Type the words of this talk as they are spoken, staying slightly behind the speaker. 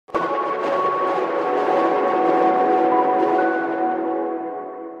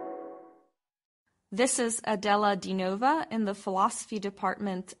This is Adela Deanova in the philosophy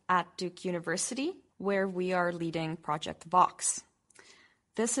department at Duke University, where we are leading Project Vox.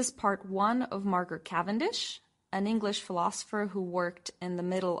 This is part 1 of Margaret Cavendish, an English philosopher who worked in the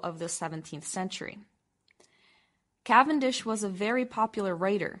middle of the 17th century. Cavendish was a very popular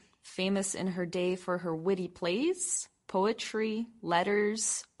writer, famous in her day for her witty plays, poetry,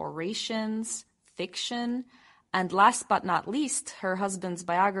 letters, orations, fiction, and last but not least, her husband's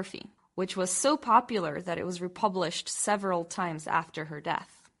biography, which was so popular that it was republished several times after her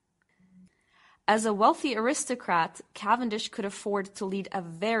death. As a wealthy aristocrat, Cavendish could afford to lead a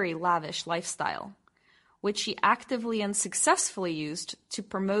very lavish lifestyle, which she actively and successfully used to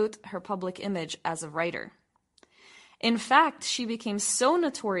promote her public image as a writer. In fact, she became so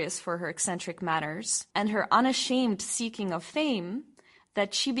notorious for her eccentric manners and her unashamed seeking of fame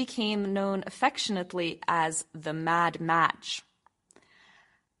that she became known affectionately as the Mad Madge.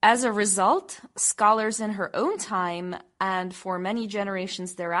 As a result, scholars in her own time, and for many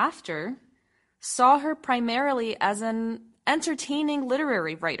generations thereafter, saw her primarily as an entertaining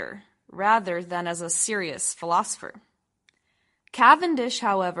literary writer, rather than as a serious philosopher. Cavendish,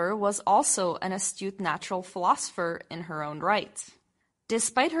 however, was also an astute natural philosopher in her own right.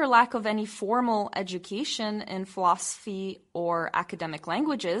 Despite her lack of any formal education in philosophy or academic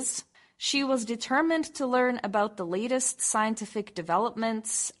languages, she was determined to learn about the latest scientific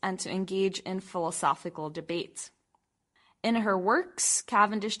developments and to engage in philosophical debate. In her works,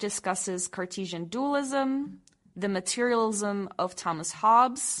 Cavendish discusses Cartesian dualism, the materialism of Thomas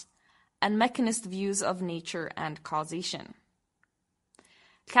Hobbes, and mechanist views of nature and causation.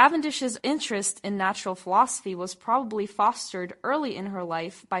 Cavendish's interest in natural philosophy was probably fostered early in her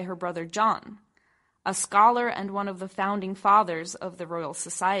life by her brother John, a scholar and one of the founding fathers of the Royal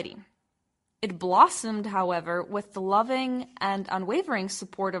Society. It blossomed, however, with the loving and unwavering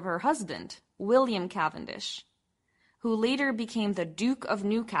support of her husband, William Cavendish, who later became the Duke of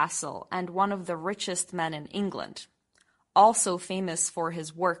Newcastle and one of the richest men in England, also famous for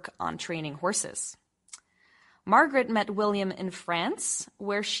his work on training horses. Margaret met William in France,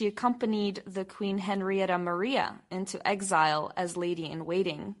 where she accompanied the Queen Henrietta Maria into exile as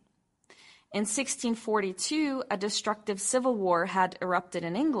lady-in-waiting. In 1642, a destructive civil war had erupted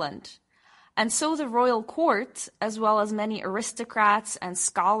in England, and so the royal court, as well as many aristocrats and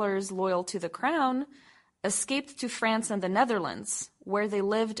scholars loyal to the crown, escaped to France and the Netherlands, where they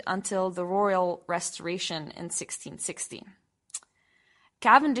lived until the royal restoration in 1660.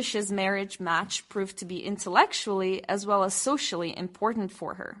 Cavendish's marriage match proved to be intellectually as well as socially important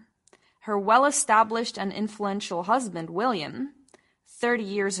for her. Her well-established and influential husband, William, 30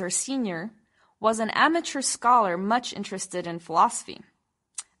 years her senior, was an amateur scholar much interested in philosophy.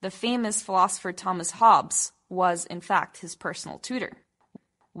 The famous philosopher Thomas Hobbes was, in fact, his personal tutor.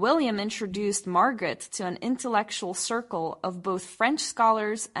 William introduced Margaret to an intellectual circle of both French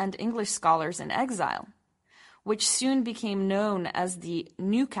scholars and English scholars in exile, which soon became known as the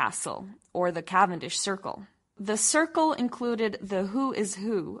Newcastle, or the Cavendish Circle. The circle included the who is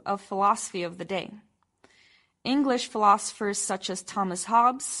who of philosophy of the day. English philosophers such as Thomas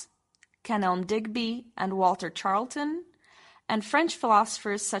Hobbes, Kenelm Digby, and Walter Charlton, and French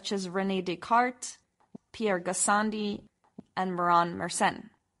philosophers such as René Descartes, Pierre Gassendi, and Morin Mersenne.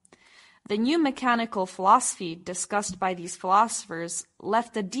 The new mechanical philosophy discussed by these philosophers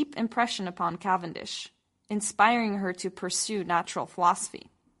left a deep impression upon Cavendish, inspiring her to pursue natural philosophy.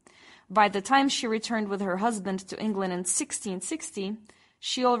 By the time she returned with her husband to England in 1660,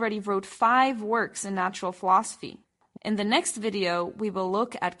 she already wrote 5 works in natural philosophy. In the next video, we will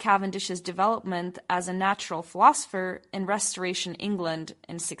look at Cavendish's development as a natural philosopher in Restoration England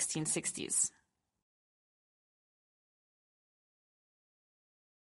in 1660s.